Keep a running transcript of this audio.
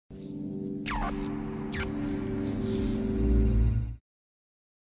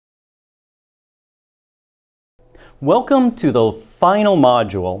Welcome to the final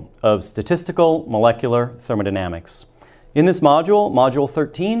module of Statistical Molecular Thermodynamics. In this module, Module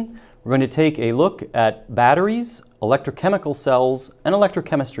 13, we're going to take a look at batteries, electrochemical cells, and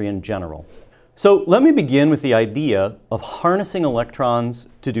electrochemistry in general. So let me begin with the idea of harnessing electrons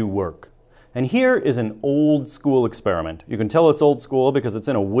to do work. And here is an old school experiment. You can tell it's old school because it's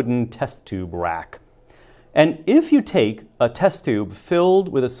in a wooden test tube rack. And if you take a test tube filled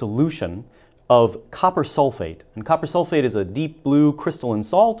with a solution of copper sulfate, and copper sulfate is a deep blue crystalline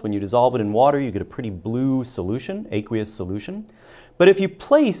salt. When you dissolve it in water, you get a pretty blue solution, aqueous solution. But if you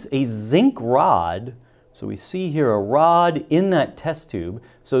place a zinc rod, so we see here a rod in that test tube,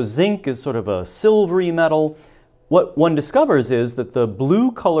 so zinc is sort of a silvery metal, what one discovers is that the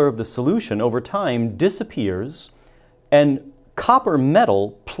blue color of the solution over time disappears and copper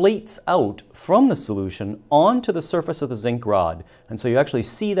metal plates out from the solution onto the surface of the zinc rod. And so you actually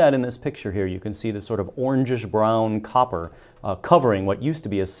see that in this picture here. You can see the sort of orangish-brown copper covering what used to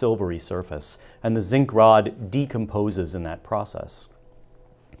be a silvery surface. And the zinc rod decomposes in that process.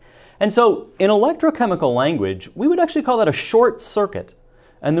 And so in electrochemical language, we would actually call that a short circuit.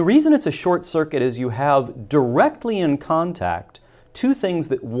 And the reason it's a short circuit is you have directly in contact two things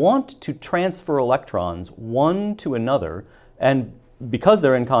that want to transfer electrons one to another. And because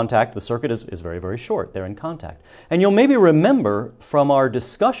they're in contact, the circuit is very, very short. They're in contact. And you'll maybe remember from our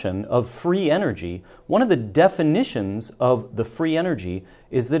discussion of free energy, one of the definitions of the free energy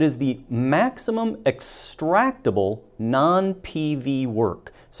is that it is the maximum extractable non-PV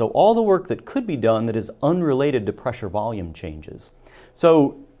work. So all the work that could be done that is unrelated to pressure volume changes.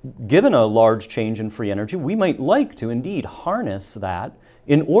 So given a large change in free energy, we might like to indeed harness that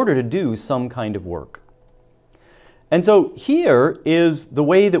in order to do some kind of work. And so here is the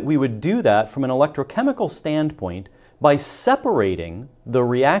way that we would do that from an electrochemical standpoint by separating the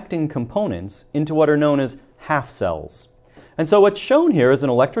reacting components into what are known as half cells. And so what's shown here is an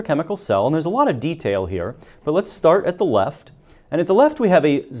electrochemical cell, and there's a lot of detail here, but let's start at the left. And at the left we have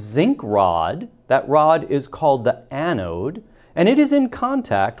a zinc rod. That rod is called the anode, and it is in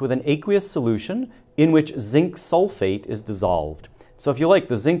contact with an aqueous solution in which zinc sulfate is dissolved. So if you like,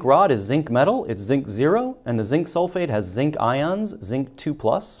 the zinc rod is zinc metal, it's zinc 0, and the zinc sulfate has zinc ions, zinc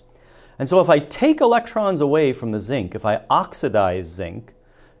 2+. And so if I take electrons away from the zinc, if I oxidize zinc,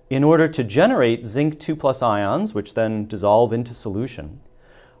 in order to generate zinc 2+ ions, which then dissolve into solution,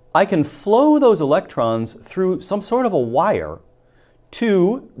 I can flow those electrons through some sort of a wire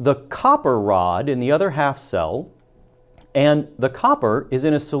to the copper rod in the other half cell, and the copper is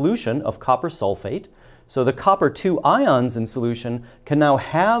in a solution of copper sulfate. So the copper 2 ions in solution can now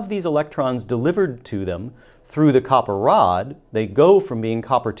have these electrons delivered to them through the copper rod. They go from being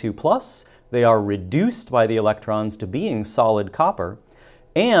copper 2+, they are reduced by the electrons to being solid copper,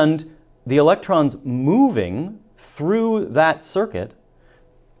 and the electrons moving through that circuit,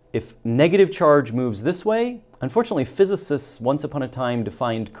 if negative charge moves this way, unfortunately physicists once upon a time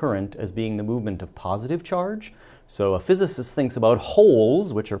defined current as being the movement of positive charge. So a physicist thinks about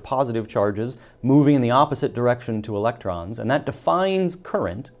holes, which are positive charges, moving in the opposite direction to electrons, and that defines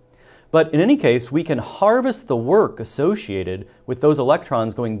current. But in any case, we can harvest the work associated with those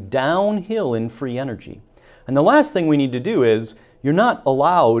electrons going downhill in free energy. And the last thing we need to do is, you're not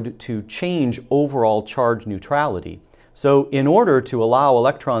allowed to change overall charge neutrality. So in order to allow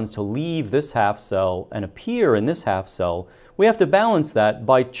electrons to leave this half cell and appear in this half cell, we have to balance that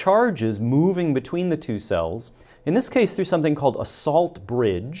by charges moving between the two cells. In this case, through something called a salt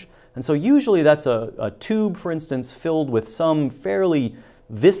bridge. And so usually that's a tube, for instance, filled with some fairly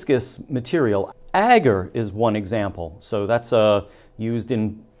viscous material. Agar is one example. So that's used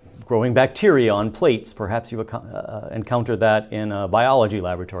in growing bacteria on plates. Perhaps you've encountered that in a biology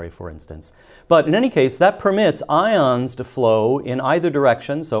laboratory, for instance. But in any case, that permits ions to flow in either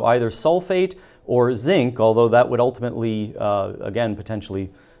direction, so either sulfate or zinc, although that would ultimately, again,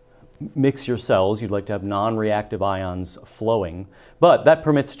 potentially mix your cells. You'd like to have non-reactive ions flowing, but that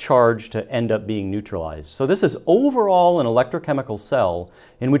permits charge to end up being neutralized. So this is overall an electrochemical cell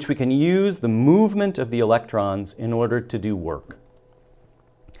in which we can use the movement of the electrons in order to do work.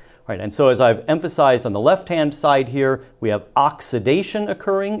 Right, and so as I've emphasized on the left-hand side here, we have oxidation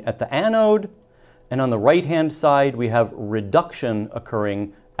occurring at the anode, and on the right-hand side we have reduction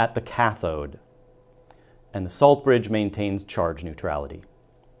occurring at the cathode. And the salt bridge maintains charge neutrality.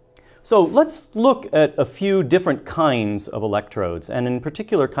 So let's look at a few different kinds of electrodes, and in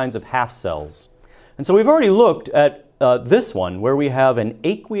particular kinds of half cells. And so we've already looked at this one, where we have an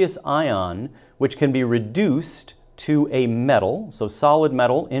aqueous ion which can be reduced to a metal, so solid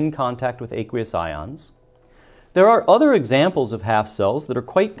metal in contact with aqueous ions. There are other examples of half cells that are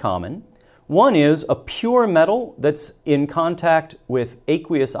quite common. One is a pure metal that's in contact with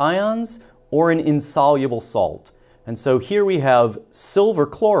aqueous ions or an insoluble salt. And so here we have silver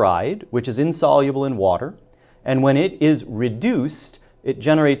chloride, which is insoluble in water, and when it is reduced, it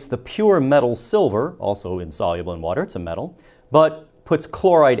generates the pure metal silver, also insoluble in water, it's a metal, but puts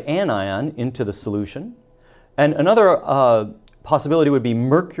chloride anion into the solution. And another possibility would be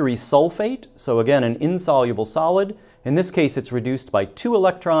mercury sulfate, so again an insoluble solid. In this case it's reduced by 2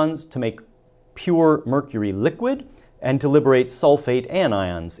 electrons to make pure mercury liquid and to liberate sulfate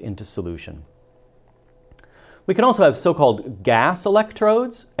anions into solution. We can also have so-called gas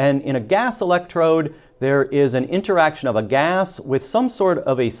electrodes, and in a gas electrode there is an interaction of a gas with some sort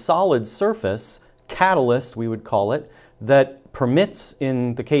of a solid surface, catalyst we would call it, that permits,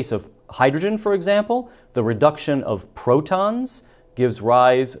 in the case of hydrogen for example, the reduction of protons, gives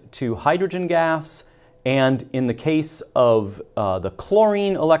rise to hydrogen gas, and in the case of the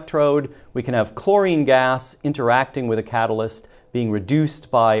chlorine electrode, we can have chlorine gas interacting with a catalyst being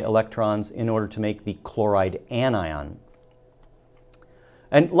reduced by electrons in order to make the chloride anion.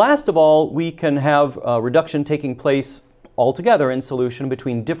 And last of all, we can have reduction taking place altogether in solution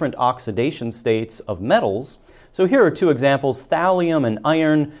between different oxidation states of metals. So here are 2 examples, thallium and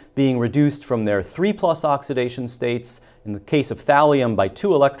iron being reduced from their 3+ oxidation states, in the case of thallium by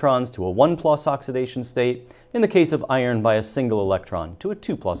 2 electrons to a 1+ oxidation state, in the case of iron by a single electron to a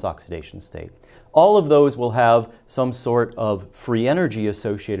 2+ oxidation state. All of those will have some sort of free energy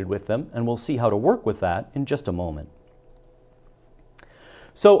associated with them, and we'll see how to work with that in just a moment.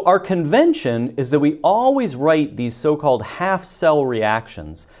 So our convention is that we always write these so-called half-cell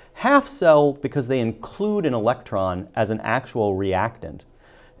reactions. Half-cell because they include an electron as an actual reactant.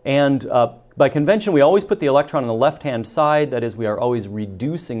 And by convention, we always put the electron on the left-hand side. That is, we are always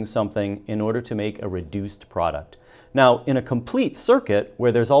reducing something in order to make a reduced product. Now, in a complete circuit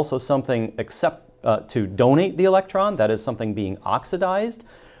where there's also something to donate the electron, that is something being oxidized,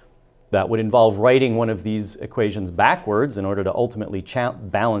 that would involve writing one of these equations backwards in order to ultimately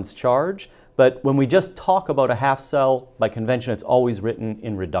balance charge. But when we just talk about a half cell, by convention it's always written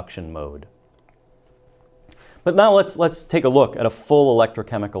in reduction mode. But now let's take a look at a full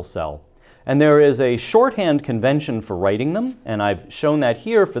electrochemical cell. And there is a shorthand convention for writing them, and I've shown that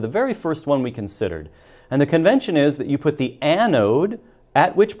here for the very first one we considered. And the convention is that you put the anode,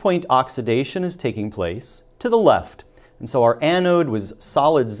 at which point oxidation is taking place, to the left. And so our anode was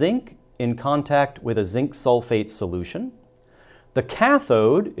solid zinc in contact with a zinc sulfate solution. The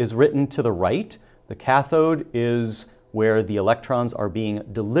cathode is written to the right. The cathode is where the electrons are being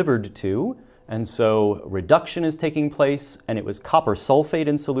delivered to, and so reduction is taking place, and it was copper sulfate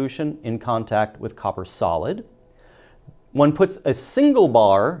in solution in contact with copper solid. One puts a single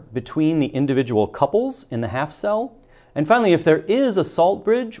bar between the individual couples in the half cell, and finally, if there is a salt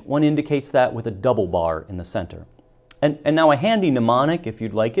bridge, one indicates that with a double bar in the center. And now a handy mnemonic, if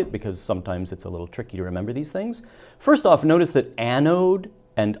you'd like it, because sometimes it's a little tricky to remember these things. First off, notice that anode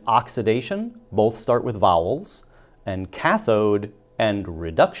and oxidation both start with vowels, and cathode and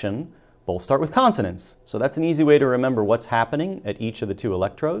reduction both start with consonants. So that's an easy way to remember what's happening at each of the 2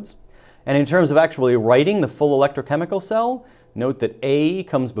 electrodes. And in terms of actually writing the full electrochemical cell, note that A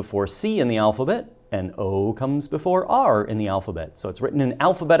comes before C in the alphabet, and O comes before R in the alphabet. So it's written in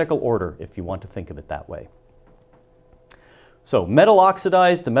alphabetical order, if you want to think of it that way. So metal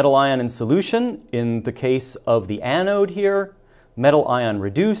oxidized to metal ion in solution. In the case of the anode here, metal ion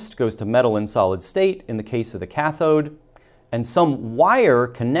reduced goes to metal in solid state in the case of the cathode. And some wire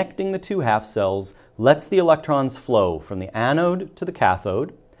connecting the 2 half cells lets the electrons flow from the anode to the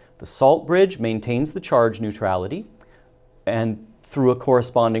cathode. The salt bridge maintains the charge neutrality and through a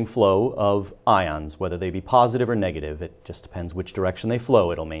corresponding flow of ions, whether they be positive or negative. It just depends which direction they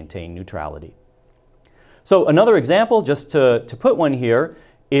flow, it'll maintain neutrality. So another example, just to put one here,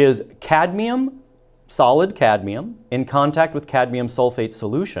 is cadmium, solid cadmium, in contact with cadmium sulfate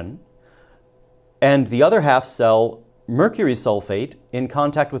solution, and the other half cell, mercury sulfate, in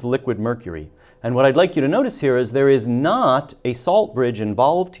contact with liquid mercury. And what I'd like you to notice here is there is not a salt bridge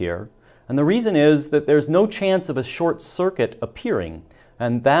involved here, and the reason is that there's no chance of a short circuit appearing,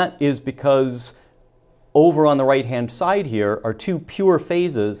 and that is because over on the right-hand side here are 2 pure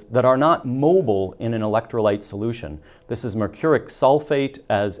phases that are not mobile in an electrolyte solution. This is mercuric sulfate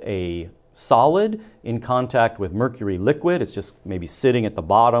as a solid in contact with mercury liquid. It's just maybe sitting at the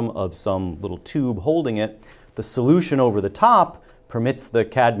bottom of some little tube holding it. The solution over the top permits the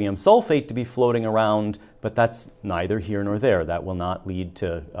cadmium sulfate to be floating around, but that's neither here nor there. That will not lead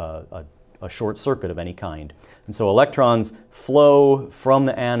to a short circuit of any kind. And so electrons flow from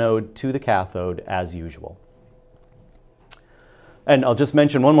the anode to the cathode as usual. And I'll just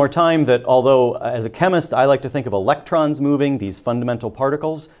mention one more time that although as a chemist I like to think of electrons moving, these fundamental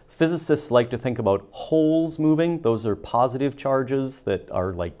particles, physicists like to think about holes moving. Those are positive charges that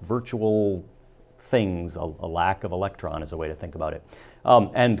are like virtual things. A lack of electron is a way to think about it.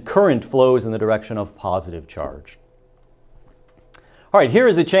 And current flows in the direction of positive charge. All right, here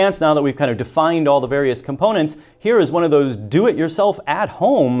is a chance, now that we've kind of defined all the various components, here is one of those do-it-yourself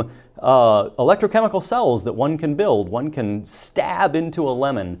at-home electrochemical cells that one can build. One can stab into a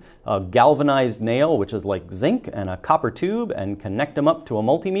lemon a galvanized nail, which is like zinc, and a copper tube, and connect them up to a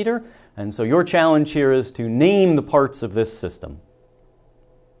multimeter. And so your challenge here is to name the parts of this system.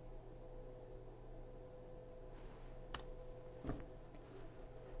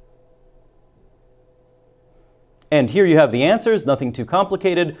 And here you have the answers, nothing too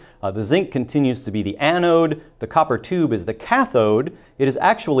complicated. The zinc continues to be the anode. The copper tube is the cathode. It is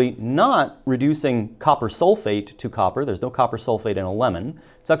actually not reducing copper sulfate to copper. There's no copper sulfate in a lemon.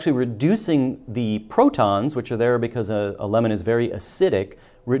 It's actually reducing the protons, which are there because a lemon is very acidic,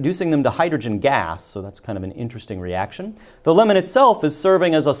 reducing them to hydrogen gas, so that's kind of an interesting reaction. The lemon itself is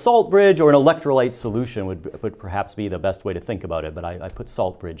serving as a salt bridge, or an electrolyte solution would perhaps be the best way to think about it, but I put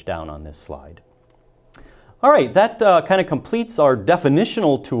salt bridge down on this slide. All right, that kind of completes our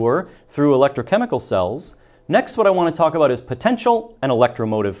definitional tour through electrochemical cells. Next, what I want to talk about is potential and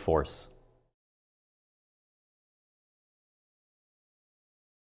electromotive force.